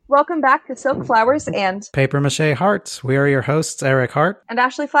Welcome back to Silk Flowers and Paper Mache Hearts. We are your hosts, Eric Hart and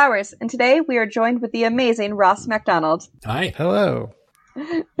Ashley Flowers, and today we are joined with the amazing Ross MacDonald. Hi. Hello.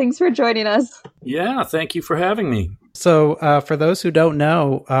 Thanks for joining us. Yeah, thank you for having me. So for those who don't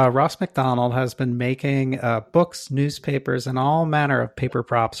know, Ross MacDonald has been making books, newspapers, and all manner of paper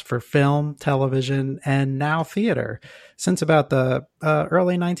props for film, television, and now theater since about the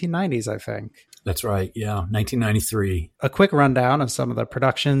early 1990s, I think. That's right. Yeah, 1993. A quick rundown of some of the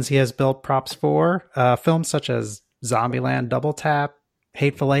productions he has built props for. Films such as Zombieland Double Tap,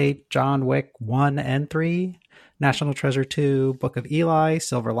 Hateful Eight, John Wick 1 and 3, National Treasure 2, Book of Eli,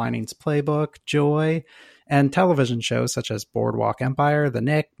 Silver Linings Playbook, Joy, and television shows such as Boardwalk Empire, The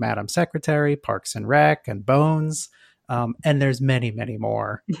Knick, Madam Secretary, Parks and Rec, and Bones. And there's many, many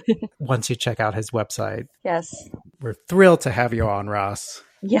more once you check out his website. Yes. We're thrilled to have you on, Ross.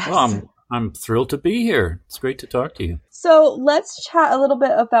 Yes. Well, I'm thrilled to be here. It's great to talk to you. So let's chat a little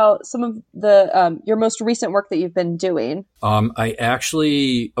bit about some of the your most recent work that you've been doing. I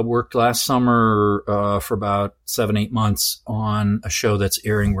actually worked last summer for about 7-8 months on a show that's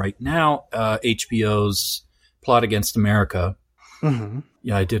airing right now, HBO's Plot Against America. Mm-hmm.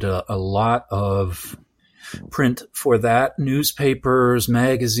 Yeah, I did a lot of print for that, newspapers,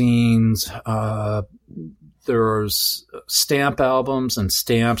 magazines. There's stamp albums and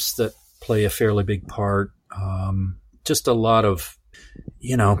stamps that play a fairly big part. Just a lot of,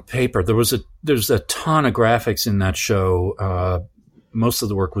 paper. There's a ton of graphics in that show. Most of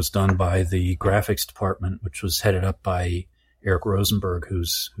the work was done by the graphics department, which was headed up by Eric Rosenberg,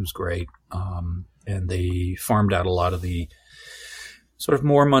 who's great. And they farmed out a lot of the sort of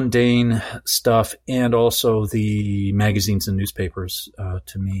more mundane stuff and also the magazines and newspapers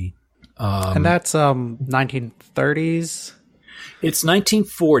to me. And that's 1930s? It's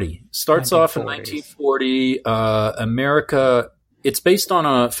 1940. Starts off in 1940. America, it's based on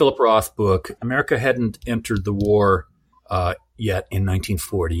a Philip Roth book. America hadn't entered the war yet in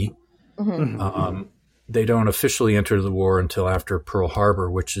 1940. Mm-hmm. They don't officially enter the war until after Pearl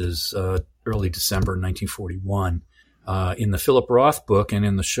Harbor, which is early December 1941. In the Philip Roth book and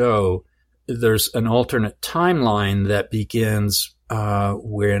in the show, there's an alternate timeline that begins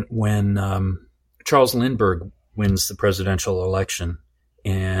when Charles Lindbergh wins the presidential election.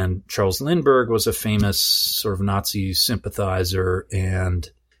 And Charles Lindbergh was a famous sort of Nazi sympathizer and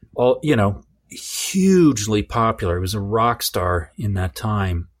hugely popular. He was a rock star in that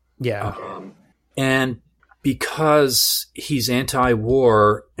time. Yeah. And because he's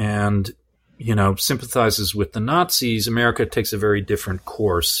anti-war and, sympathizes with the Nazis, America takes a very different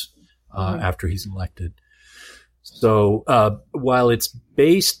course after he's elected. So while it's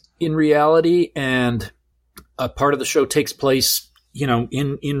based in reality and a part of the show takes place,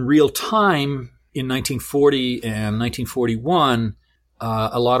 in real time in 1940 and 1941,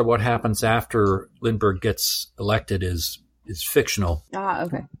 a lot of what happens after Lindbergh gets elected is fictional. Ah,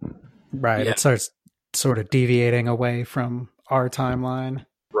 okay. Right. Yeah. It starts sort of deviating away from our timeline.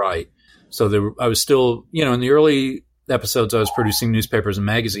 Right. So I was still, in the early episodes, I was producing newspapers and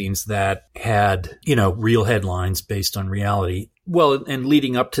magazines that had, real headlines based on reality. Well, and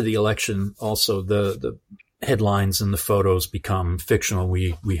leading up to the election, also the headlines and the photos become fictional.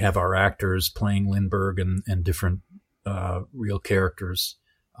 We have our actors playing Lindbergh and different real characters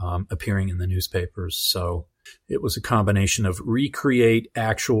appearing in the newspapers. So it was a combination of recreate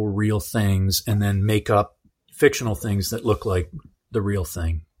actual real things and then make up fictional things that look like the real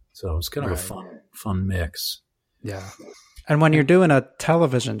thing. So it's kind of a fun mix. Yeah. And when you're doing a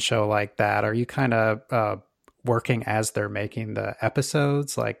television show like that, are you kind of working as they're making the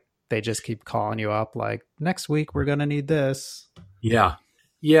episodes? Like they just keep calling you up like, next week we're going to need this. Yeah.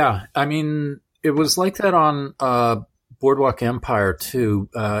 Yeah. I mean, it was like that on Boardwalk Empire too.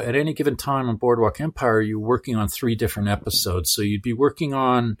 At any given time on Boardwalk Empire, you're working on 3 different episodes. So you'd be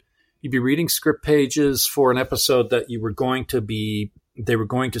reading script pages for an episode that they were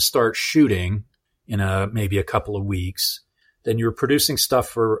going to start shooting in maybe a couple of weeks. Then you were producing stuff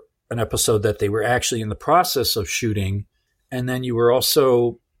for an episode that they were actually in the process of shooting. And then you were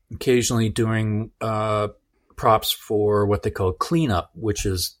also occasionally doing props for what they call cleanup, which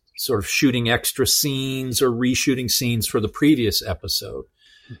is sort of shooting extra scenes or reshooting scenes for the previous episode.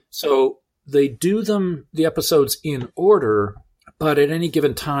 So they do the episodes in order, but at any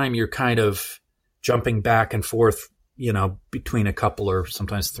given time, you're kind of jumping back and forth, between a couple or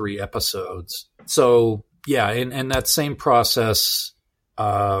sometimes 3 episodes. So yeah, and that same process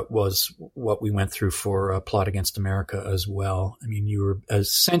was what we went through for Plot Against America as well. I mean, you were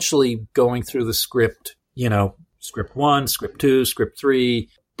essentially going through the script, script 1, script 2, script 3,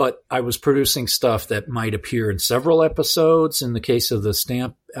 but I was producing stuff that might appear in several episodes in the case of the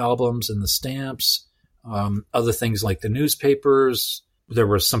stamp albums and the stamps. Other things like the newspapers, there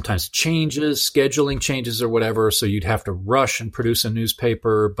were sometimes changes, scheduling changes or whatever, so you'd have to rush and produce a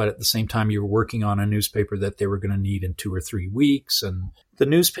newspaper, but at the same time you were working on a newspaper that they were going to need in 2 or 3 weeks. And the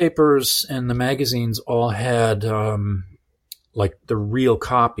newspapers and the magazines all had like the real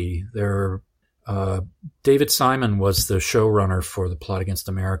copy. David Simon was the showrunner for The Plot Against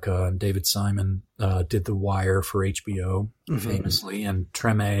America, and David Simon did The Wire for HBO famously, and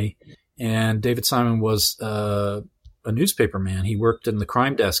Treme. And David Simon was a newspaper man. He worked in the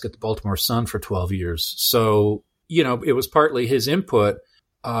crime desk at the Baltimore Sun for 12 years. So, it was partly his input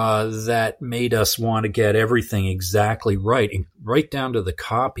that made us want to get everything exactly right, and right down to the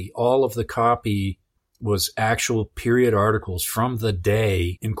copy. All of the copy was actual period articles from the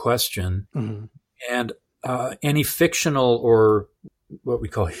day in question. Mm-hmm. And any fictional or what we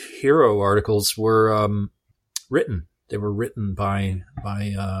call hero articles were written. They were written by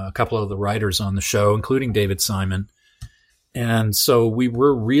a couple of the writers on the show, including David Simon. And so we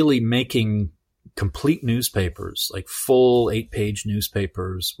were really making complete newspapers, like full 8-page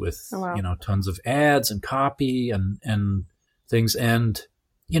newspapers with, tons of ads and copy and things. And,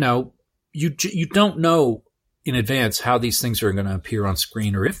 you don't know in advance how these things are going to appear on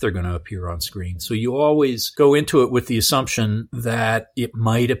screen or if they're going to appear on screen. So you always go into it with the assumption that it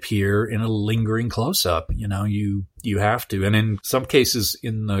might appear in a lingering close-up. You have to. And in some cases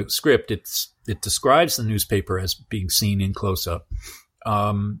in the script, it describes the newspaper as being seen in close-up.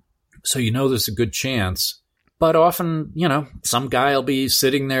 So there's a good chance. But often, some guy will be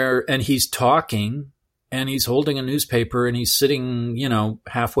sitting there and he's talking and he's holding a newspaper and he's sitting,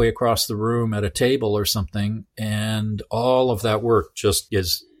 halfway across the room at a table or something. And all of that work just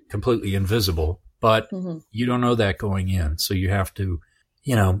is completely invisible. But you don't know that going in. So you have to,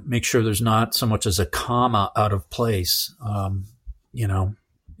 make sure there's not so much as a comma out of place.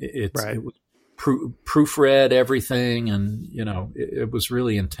 It was proofread everything, and it was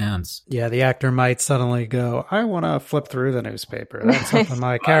really intense. Yeah, the actor might suddenly go, I want to flip through the newspaper. That's something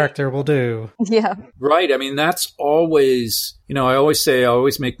my character will do. Yeah. Right. I mean, that's always, I always say I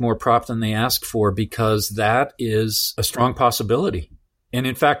always make more prop than they ask for, because that is a strong possibility. And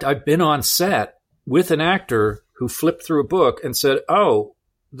in fact, I've been on set with an actor who flipped through a book and said, oh,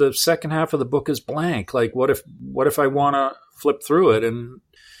 the second half of the book is blank. Like, what if I want to flip through it? And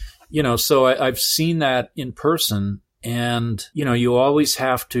so I've seen that in person, and, you always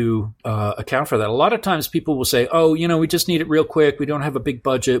have to account for that. A lot of times people will say, oh, we just need it real quick. We don't have a big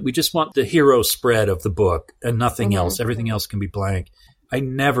budget. We just want the hero spread of the book and nothing else. Everything else can be blank. I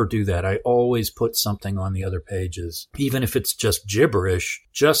never do that. I always put something on the other pages, even if it's just gibberish,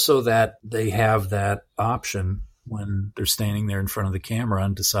 just so that they have that option when they're standing there in front of the camera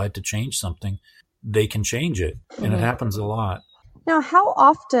and decide to change something. They can change it, and it happens a lot. Now, how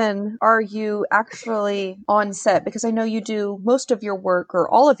often are you actually on set? Because I know you do most of your work or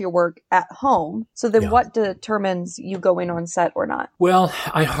all of your work at home. So then what determines you going on set or not? Well,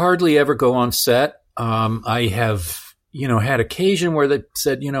 I hardly ever go on set. I have, had occasion where they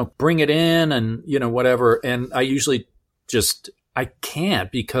said, bring it in and, whatever. And I usually I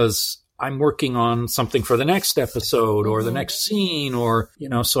can't, because I'm working on something for the next episode or the next scene, or,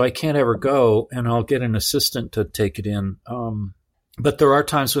 so I can't ever go, and I'll get an assistant to take it in. But there are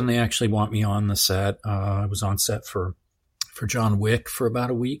times when they actually want me on the set. I was on set for John Wick for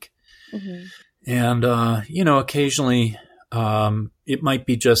about a week. Mm-hmm. And, occasionally it might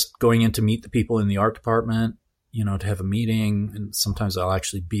be just going in to meet the people in the art department, to have a meeting. And sometimes I'll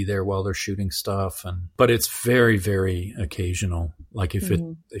actually be there while they're shooting stuff. But it's very, very occasional. Like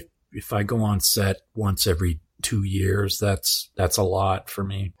if I go on set once every 2 years, that's a lot for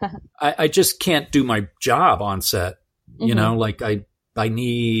me. I just can't do my job on set. Like I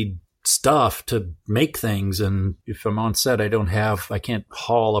need stuff to make things. And if I'm on set, I can't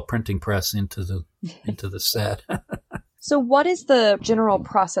haul a printing press into the set. So what is the general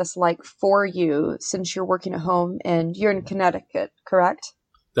process like for you, since you're working at home and you're in Connecticut, correct?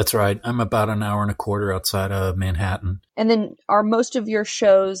 That's right. I'm about an hour and a quarter outside of Manhattan. And then are most of your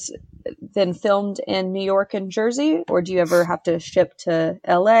shows then filmed in New York and Jersey, or do you ever have to ship to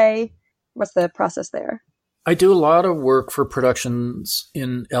LA? What's the process there? I do a lot of work for productions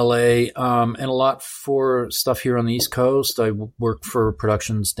in LA, and a lot for stuff here on the East Coast. I work for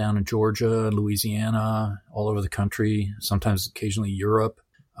productions down in Georgia, Louisiana, all over the country, sometimes occasionally Europe.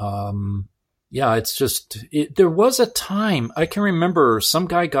 It's just, there was a time, I can remember some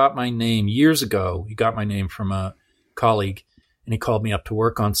guy got my name years ago. He got my name from a colleague, and he called me up to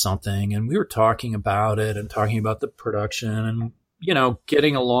work on something, and we were talking about it and talking about the production, and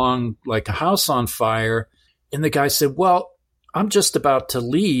getting along like a house on fire. And the guy said, well, I'm just about to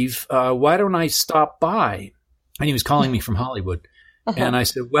leave. Why don't I stop by? And he was calling me from Hollywood. And I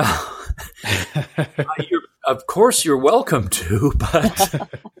said, well, of course you're welcome to, but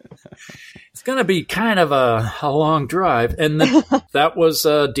it's going to be kind of a long drive. And that was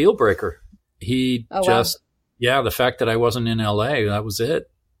a deal breaker. He the fact that I wasn't in LA, that was it.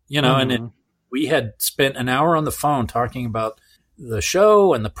 And we had spent an hour on the phone talking about the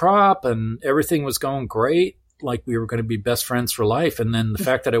show and the prop, and everything was going great. Like we were going to be best friends for life. And then the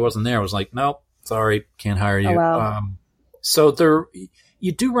fact that I wasn't there, I was like, nope, sorry, can't hire you. Oh, wow. So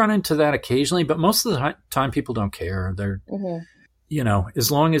you do run into that occasionally, but most of the time people don't care. They're,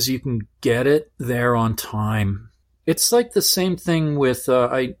 as long as you can get it there on time. It's like the same thing with,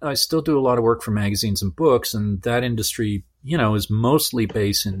 I still do a lot of work for magazines and books, and that industry, is mostly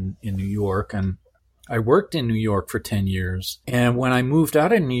based in New York. And I worked in New York for 10 years. And when I moved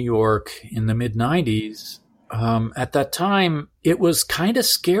out of New York in the mid-90s, at that time, it was kind of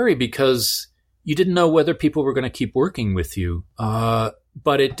scary because you didn't know whether people were going to keep working with you.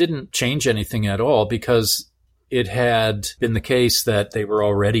 But it didn't change anything at all because it had been the case that they were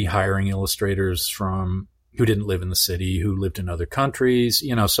already hiring illustrators who didn't live in the city, who lived in other countries,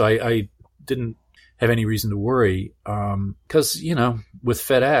 so I didn't have any reason to worry. Because, with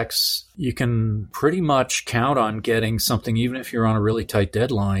FedEx, you can pretty much count on getting something, even if you're on a really tight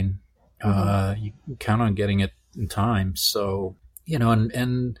deadline. You can count on getting it in time. So,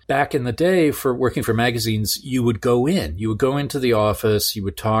 and back in the day for working for magazines, you would go into the office, you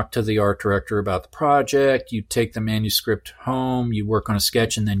would talk to the art director about the project, you'd take the manuscript home, you work on a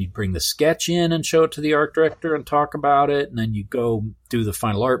sketch, and then you'd bring the sketch in and show it to the art director and talk about it. And then you go do the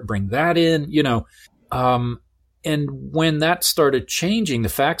final art, bring that in, and when that started changing, the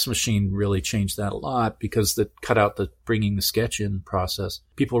fax machine really changed that a lot because that cut out the bringing the sketch in process.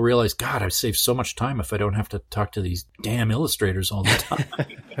 People realized, God, I save so much time if I don't have to talk to these damn illustrators all the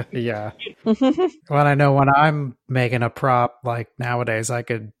time. Yeah. Well, I know when I'm making a prop, like nowadays, I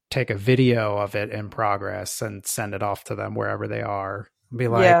could take a video of it in progress and send it off to them wherever they are. Be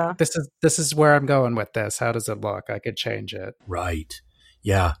like, this is where I'm going with this. How does it look? I could change it. Right.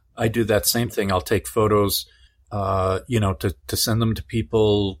 Yeah. I do that same thing. I'll take photos to send them to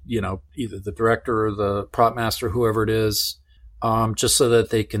people, either the director or the prop master, whoever it is, just so that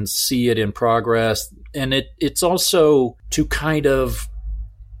they can see it in progress. And it's also to kind of,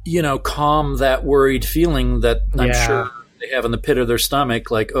 calm that worried feeling that I'm sure they have in the pit of their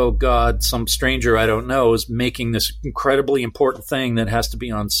stomach, like, oh God, some stranger I don't know is making this incredibly important thing that has to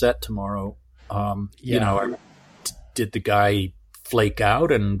be on set tomorrow. Did the guy flake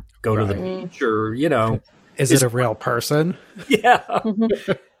out and go to the beach, or, Is it a real person? Yeah.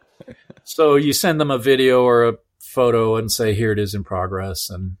 So you send them a video or a photo and say, here it is in progress.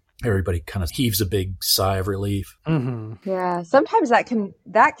 And everybody kind of heaves a big sigh of relief. Mm-hmm. Yeah. Sometimes that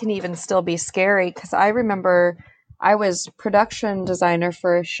can even still be scary. Because I remember I was production designer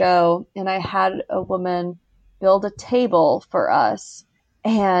for a show, and I had a woman build a table for us.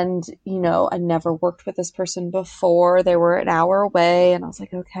 And, I never worked with this person before. They were an hour away, and I was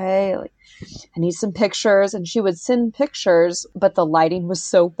like, okay, I need some pictures. And she would send pictures, but the lighting was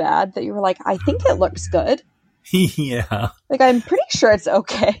so bad that you were like, I think it looks good. Yeah. I'm pretty sure it's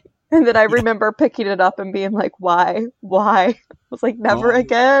okay. And then I remember picking it up and being like, why? I was like, never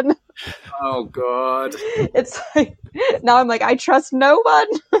again. Oh, God. It's like, now I'm like, I trust no one.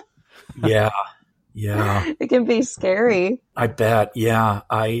 Yeah. Yeah. It can be scary. I bet. Yeah.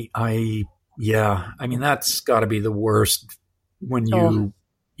 I mean, that's got to be the worst when you,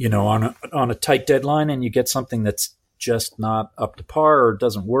 on a tight deadline and you get something that's just not up to par or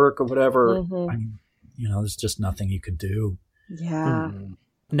doesn't work or whatever. Mm-hmm. I mean, there's just nothing you could do. Yeah. Mm-hmm.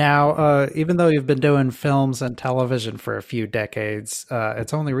 Now, even though you've been doing films and television for a few decades,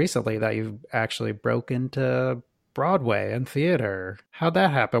 it's only recently that you've actually broke into Broadway and theater. How'd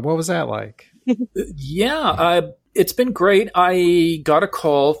that happen? What was that like? Yeah, it's been great. I got a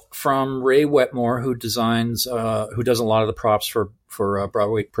call from Ray Wetmore, who does a lot of the props for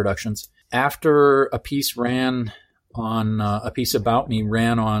Broadway productions. After a piece about me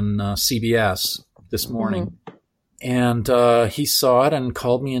ran on CBS this morning. Mm-hmm. And he saw it and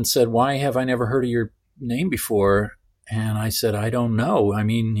called me and said, why have I never heard of your name before? And I said, I don't know. I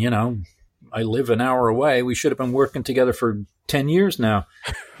mean, I live an hour away. We should have been working together for 10 years now.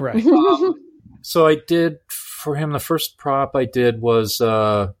 Right. So I did for him, the first prop I did was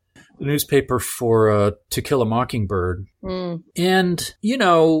the newspaper for To Kill a Mockingbird. Mm. And,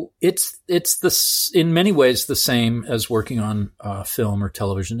 it's in many ways the same as working on film or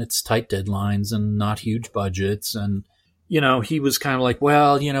television. It's tight deadlines and not huge budgets. And, he was kind of like,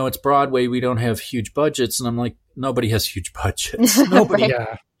 well, it's Broadway. We don't have huge budgets. And I'm like, nobody has huge budgets. Nobody,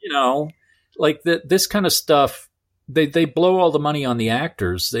 Yeah. Like this kind of stuff, they blow all the money on the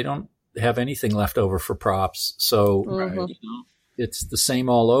actors. They don't have anything left over for props. So it's the same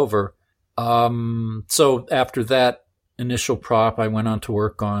all over. So after that initial prop, I went on to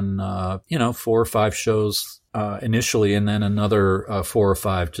work on, 4 or 5 shows initially, and then another 4 or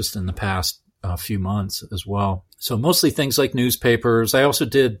 5 just in the past few months as well. So mostly things like newspapers. I also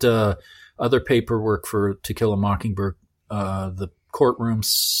did other paperwork for To Kill a Mockingbird, the courtroom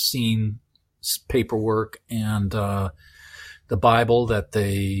scene paperwork, and the Bible that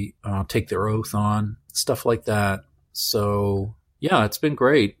they take their oath on, stuff like that. So yeah, it's been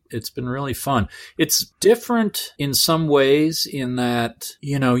great. It's been really fun. It's different in some ways in that,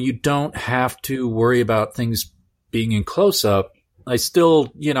 you don't have to worry about things being in close up. I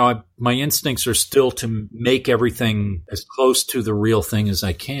still, my instincts are still to make everything as close to the real thing as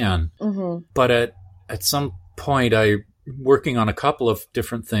I can. Mm-hmm. But at some point, working on a couple of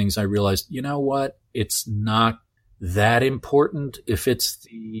different things, I realized, you know what? It's not that important if it's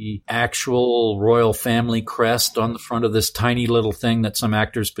the actual royal family crest on the front of this tiny little thing that some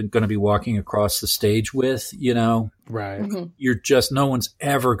actor's been going to be walking across the stage with, Right. Mm-hmm. No one's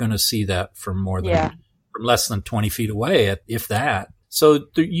ever going to see that from from less than 20 feet away, if that. So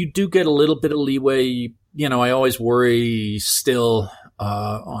you do get a little bit of leeway. I always worry still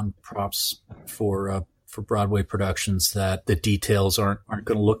on props for Broadway productions that the details aren't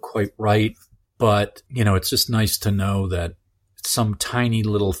going to look quite right. But, it's just nice to know that some tiny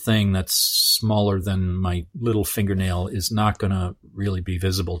little thing that's smaller than my little fingernail is not going to really be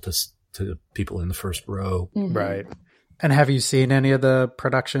visible to people in the first row. Mm-hmm. Right. And have you seen any of the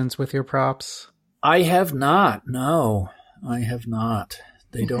productions with your props? I have not. No, I have not.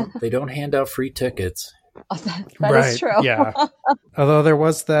 They don't hand out free tickets. Oh, that is true. Yeah. Although there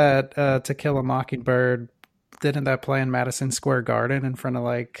was that To Kill a Mockingbird, didn't that play in Madison Square Garden in front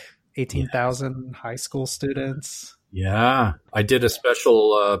of 18,000 high school students? Yeah, I did a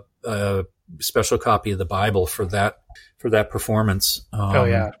special copy of the Bible for that performance. Oh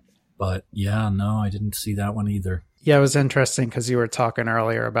yeah. But yeah, no, I didn't see that one either. Yeah, it was interesting because you were talking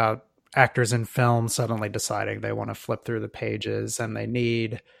earlier about actors in film suddenly deciding they want to flip through the pages and they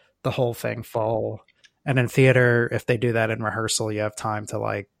need the whole thing full. And in theater, if they do that in rehearsal, you have time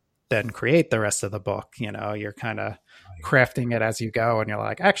to then create the rest of the book. You're kind of crafting it as you go, and you're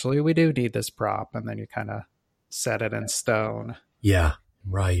like, actually, we do need this prop, and then you kind of set it in stone. Yeah,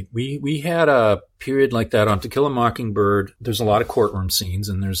 right. We had a period like that on To Kill a Mockingbird. There's a lot of courtroom scenes,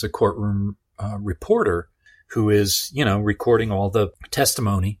 and there's a courtroom reporter who is, recording all the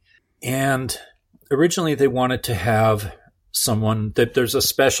testimony. And originally they wanted to have someone that there's a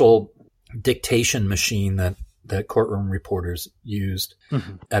special dictation machine that courtroom reporters used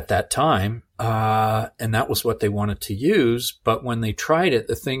at that time. And that was what they wanted to use. But when they tried it,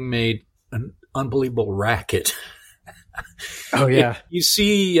 the thing made an unbelievable racket. Oh, yeah. You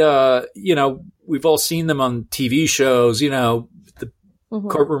see, we've all seen them on TV shows, the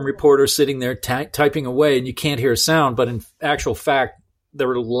courtroom reporter sitting there typing away and you can't hear a sound. But in actual fact, they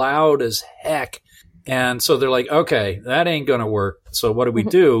were loud as heck. And so they're like, okay, that ain't going to work. So what do we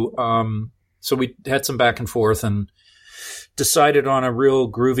do? So we had some back and forth and decided on a real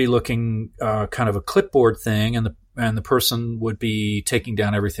groovy looking kind of a clipboard thing. And the person would be taking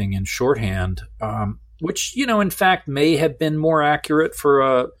down everything in shorthand, which, in fact may have been more accurate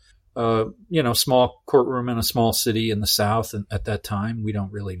for a small courtroom in a small city in the South at that time. We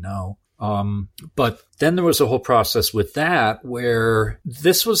don't really know. But then there was a whole process with that where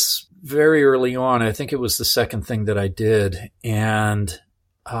this was very early on. I think it was the second thing that I did. And,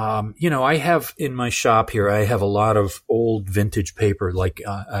 I have in my shop here, I have a lot of old vintage paper.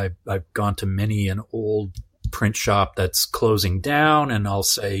 I've gone to many an old print shop that's closing down, and I'll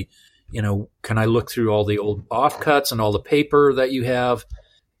say, can I look through all the old offcuts and all the paper that you have?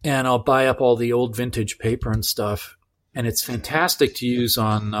 And I'll buy up all the old vintage paper and stuff. And it's fantastic to use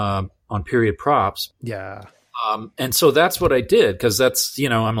on period props. Yeah. And so that's what I did, because that's,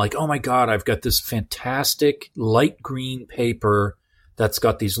 I'm like, oh my God, I've got this fantastic light green paper that's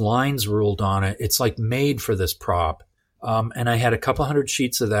got these lines ruled on it. It's made for this prop. And I had a couple hundred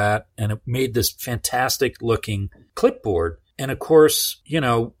sheets of that, and it made this fantastic looking clipboard. And of course,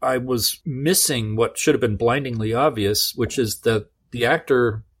 I was missing what should have been blindingly obvious, which is that the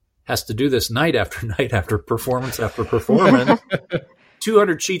actor has to do this night after night after performance after performance.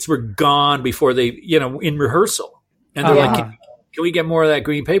 200 sheets were gone before they, in rehearsal. And they're like, can we get more of that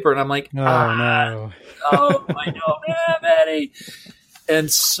green paper? And I'm like, no. Oh, I don't have any.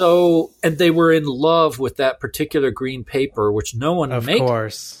 And they were in love with that particular green paper, which no one Of makes.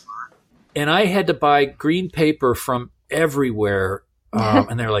 course. And I had to buy green paper from everywhere.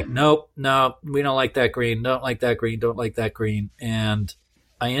 And they're like, nope, no, we don't like that green. Don't like that green. Don't like that green. And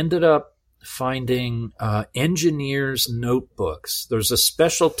I ended up finding engineers' notebooks. There's a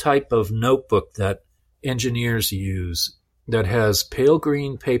special type of notebook that engineers use that has pale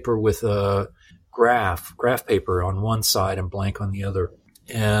green paper with a graph paper on one side and blank on the other.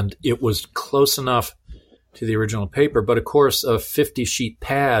 And it was close enough to the original paper. But of course, a 50-sheet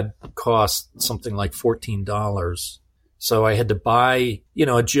pad cost something like $14. So I had to buy, a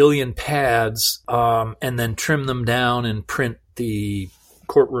jillion pads, and then trim them down and print the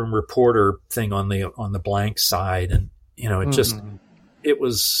courtroom reporter thing on the blank side. And, it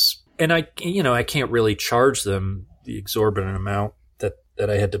was, and I can't really charge them the exorbitant amount that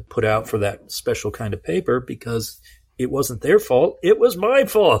I had to put out for that special kind of paper because it wasn't their fault. It was my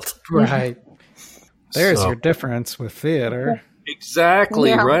fault. Right. There's your difference with theater. Exactly.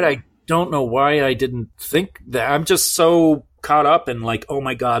 Yeah. Right. I don't know why I didn't think that. I'm just so caught up in like, oh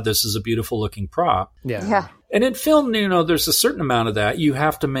my God, this is a beautiful looking prop. Yeah. And in film, there's a certain amount of that. You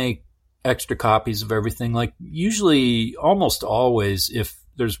have to make extra copies of everything. Like usually, almost always, if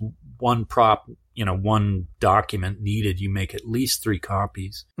there's one prop, one document needed, you make at least 3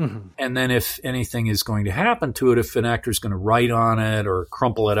 copies. Mm-hmm. And then if anything is going to happen to it, if an actor's going to write on it or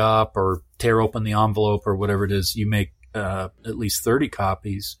crumple it up or tear open the envelope or whatever it is, you make at least 30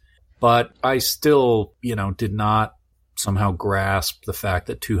 copies. But I still, did not somehow grasp the fact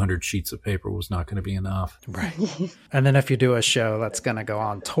that 200 sheets of paper was not going to be enough. Right. And then if you do a show that's going to go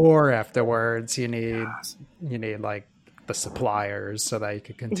on tour afterwards, you need like the suppliers so that you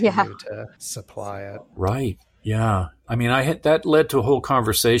could continue to supply it. Right. Yeah. I mean, that led to a whole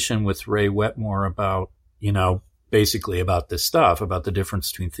conversation with Ray Wetmore about, basically about this stuff, about the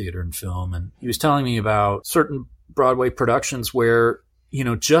difference between theater and film. And he was telling me about certain Broadway productions where,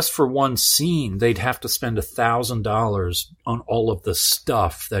 just for one scene, they'd have to spend $1,000 on all of the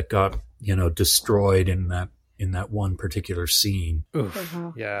stuff that got, destroyed in that one particular scene. Oof.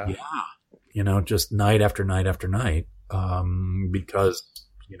 Uh-huh. Yeah. Yeah. Just night after night after night. Because,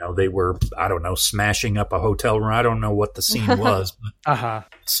 they were, I don't know, smashing up a hotel room. I don't know what the scene was. But,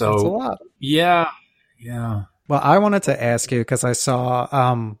 So, that's a lot. Yeah. Yeah. Well, I wanted to ask you because I saw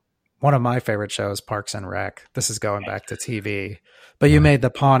one of my favorite shows, Parks and Rec. This is going back to TV. But you made the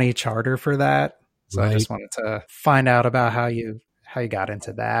Pawnee Charter for that. So I just wanted to find out about how you got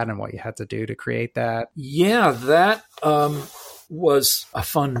into that and what you had to do to create that. Yeah, that was a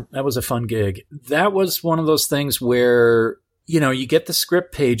fun gig. That was one of those things where, you get the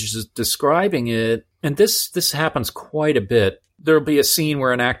script pages describing it. And this happens quite a bit. There'll be a scene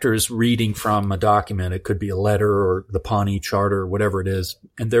where an actor is reading from a document. It could be a letter or the Pawnee Charter or whatever it is.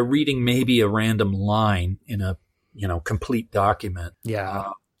 And they're reading maybe a random line in a, complete document. Yeah.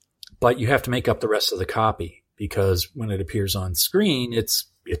 But you have to make up the rest of the copy because when it appears on screen, it's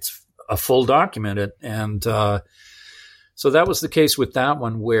a full document. And so that was the case with that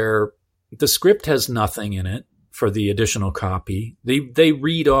one where the script has nothing in it for the additional copy. They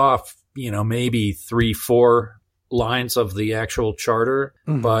read off, maybe 3-4 lines of the actual charter,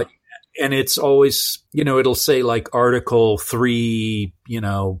 mm-hmm. And it's always, it'll say like Article 3,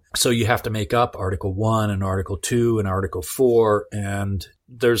 so you have to make up Article 1 and Article 2 and Article 4, and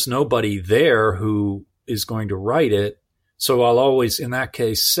there's nobody there who is going to write it. So I'll always, in that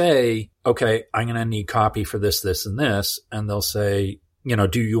case, say, okay, I'm going to need copy for this, this, and this. And they'll say,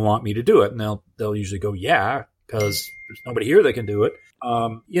 do you want me to do it? And they'll usually go, yeah, because there's nobody here that can do it.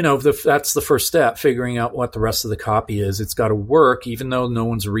 That's the first step, figuring out what the rest of the copy is. It's got to work, even though no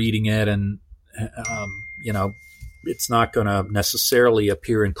one's reading it. And, it's not going to necessarily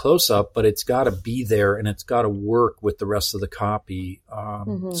appear in close up, but it's got to be there and it's got to work with the rest of the copy.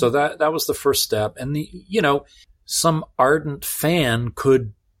 So that was the first step. And some ardent fan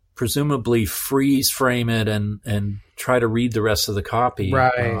could presumably freeze frame it and try to read the rest of the copy.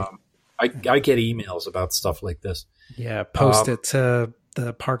 Right. I get emails about stuff like this. Yeah. Post it to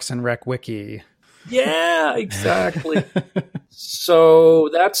the Parks and Rec wiki. Yeah, exactly. So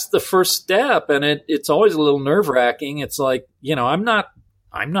that's the first step. And it's always a little nerve wracking. It's like, I'm not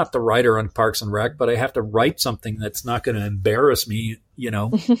the writer on Parks and Rec, but I have to write something that's not going to embarrass me,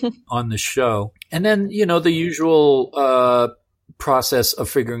 on the show. And then, the usual process of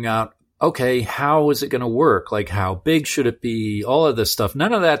figuring out, okay, how is it going to work? Like, how big should it be? All of this stuff.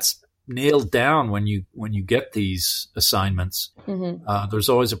 None of that's nailed down when you get these assignments. Mm-hmm. There's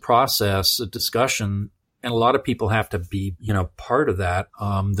always a process, a discussion, And a lot of people have to be, part of that.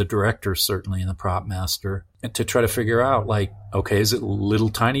 The director, certainly, and the prop master, and to try to figure out, like, okay, is it little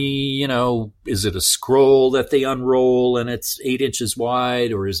tiny, is it a scroll that they unroll and it's 8 inches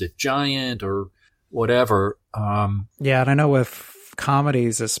wide, or is it giant, or whatever? Yeah, and I know with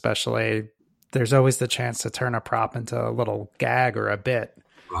comedies especially, there's always the chance to turn a prop into a little gag or a bit.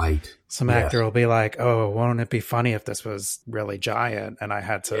 Right. Some actor will be like, oh, won't it be funny if this was really giant and I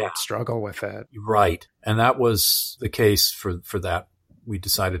had to struggle with it? Right. And that was the case for that. We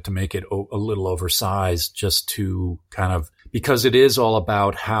decided to make it a little oversized just to kind of, because it is all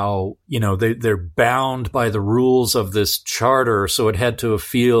about how, they're bound by the rules of this charter. So it had to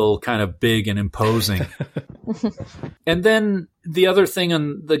feel kind of big and imposing. And then the other thing,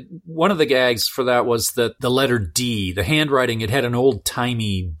 one of the gags for that was that the letter D, the handwriting, it had an old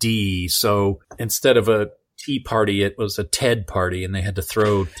timey D. So instead of a tea party, it was a Ted party, and they had to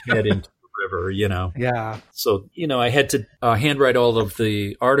throw Ted into the river, Yeah. So, I had to handwrite all of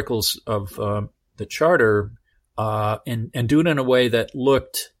the articles of the charter and do it in a way that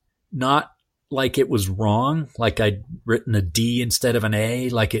looked not like it was wrong, like I'd written a D instead of an A,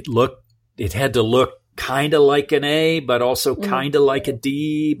 like it had to look kind of like an A, but also kind of like a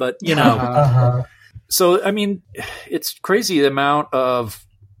D, but So, I mean, it's crazy the amount of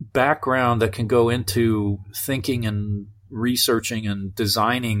background that can go into thinking and researching and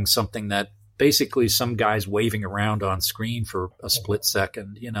designing something that basically some guy's waving around on screen for a split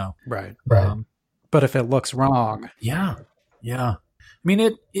second, Right. But if it looks wrong. Yeah. I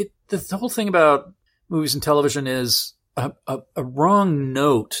mean, the whole thing about movies and television is a wrong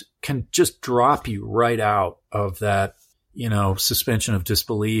note can just drop you right out of that, suspension of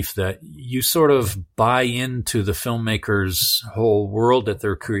disbelief, that you sort of buy into the filmmaker's whole world that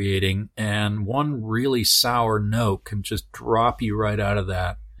they're creating. And one really sour note can just drop you right out of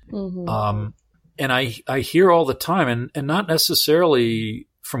that. Mm-hmm. And I hear all the time, and not necessarily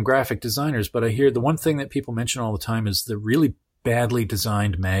from graphic designers, but I hear the one thing that people mention all the time is the really badly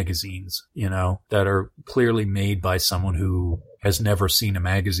designed magazines, that are clearly made by someone who has never seen a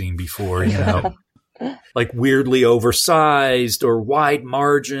magazine before, like weirdly oversized or wide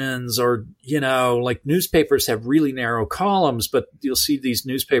margins, or, like newspapers have really narrow columns, but you'll see these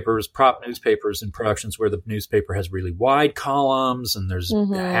prop newspapers in productions where the newspaper has really wide columns and there's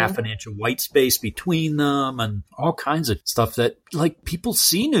half an inch of white space between them and all kinds of stuff that, like, people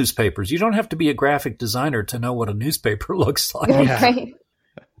see newspapers. You don't have to be a graphic designer to know what a newspaper looks like. Right.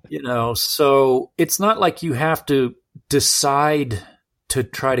 So it's not like you have to decide to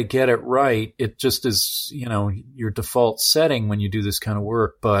try to get it right. It just is, your default setting when you do this kind of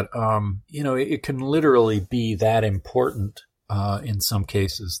work. But, it can literally be that important in some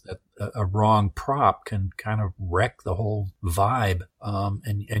cases that a wrong prop can kind of wreck the whole vibe.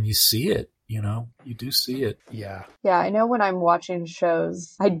 And you see it, you do see it. Yeah. Yeah. I know when I'm watching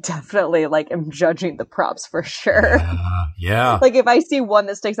shows, I definitely am judging the props for sure. Yeah. Like if I see one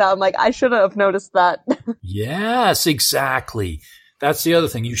that sticks out, I'm like, I shouldn't have noticed that. Yes, exactly. That's the other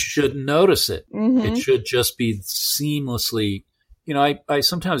thing. You shouldn't notice it. Mm-hmm. It should just be seamlessly. I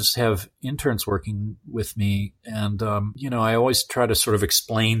sometimes have interns working with me, and, I always try to sort of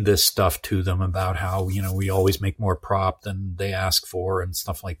explain this stuff to them about how, we always make more prop than they ask for and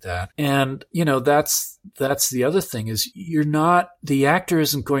stuff like that. And, that's the other thing is the actor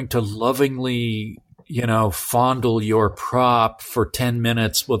isn't going to lovingly fondle your prop for 10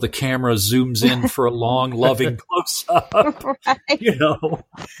 minutes while the camera zooms in for a long, loving close-up. Right.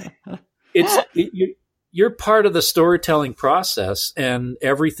 You're part of the storytelling process, and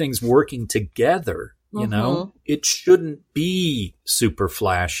everything's working together. It shouldn't be super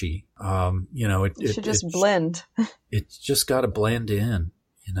flashy. It should just blend. It's just got to blend in,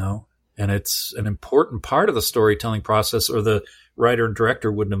 and it's an important part of the storytelling process, or the writer and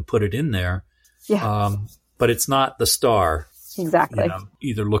director wouldn't have put it in there. Yeah. But it's not the star. Exactly.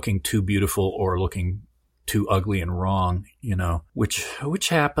 Either looking too beautiful or looking too ugly and wrong, which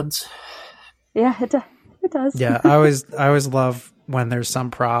happens. Yeah, it does. Yeah, I always love when there's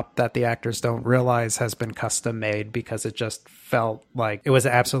some prop that the actors don't realize has been custom made because it just felt like it was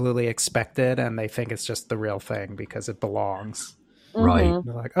absolutely expected, and they think it's just the real thing because it belongs. Right. Mm-hmm.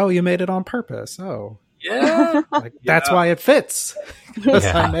 They're like, oh, you made it on purpose. Oh. Yeah. That's why it fits. Because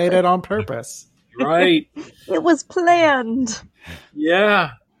I made it on purpose. Right. It was planned.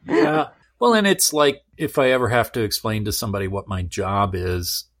 Yeah. Well, and it's like, if I ever have to explain to somebody what my job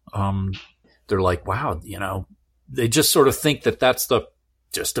is, they're like, wow, they just sort of think that stuff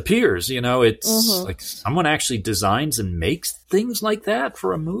just appears, it's like someone actually designs and makes things like that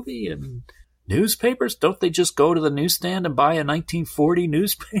for a movie. And newspapers, don't they just go to the newsstand and buy a 1940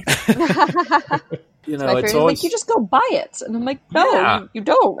 newspaper? You know, My it's fairy's always like, you just go buy it. And I'm like, no, Yeah. you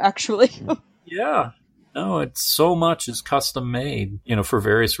don't actually. Yeah. No, it's so much is custom made, you know, for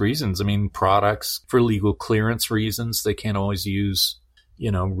various reasons. I mean, products for legal clearance reasons, they can't always use,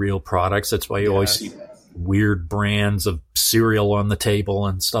 you know, real products. That's why you always see weird brands of cereal on the table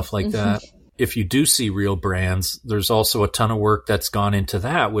and stuff like that. If you do see real brands, there's also a ton of work that's gone into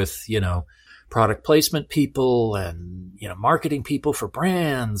that with, you know, product placement people and, you know, marketing people for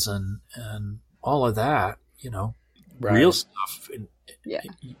brands and all of that, you know, real stuff. Yeah.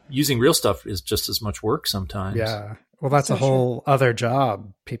 Using real stuff is just as much work sometimes. Yeah. Well, that's a whole other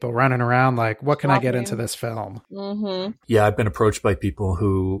job. People running around like, what can I get into this film? Mm-hmm. Yeah, I've been approached by people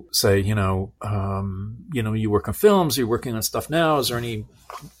who say, you know, you work on films, you're working on stuff now. Is there any,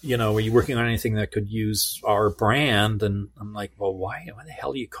 you know, are you working on anything that could use our brand? And I'm like, well, why the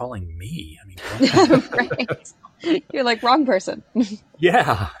hell are you calling me? I mean, Right. You're like, wrong person.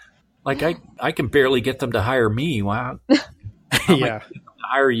 yeah, like I can barely get them to hire me. Wow. Yeah.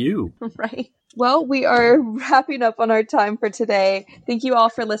 Hire you. Right. Well, we are wrapping up on our time for today. Thank you all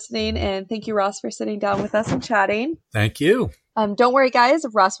for listening, and thank you, Ross, for sitting down with us and chatting. Thank you. Don't worry, guys.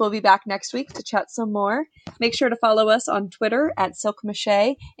 Ross will be back next week to chat some more. Make sure to follow us on Twitter at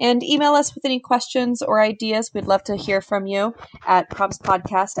SilkMache and email us with any questions or ideas. We'd love to hear from you at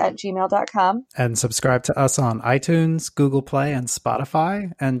propspodcast@gmail.com. And subscribe to us on iTunes, Google Play, and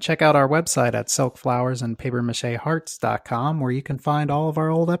Spotify. And check out our website at silkflowersandpapermachehearts.com, where you can find all of our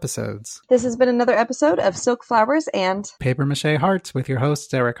old episodes. This has been another episode of Silk Flowers and Paper Mache Hearts with your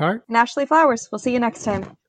hosts, Eric Hart Ashley Flowers. We'll see you next time.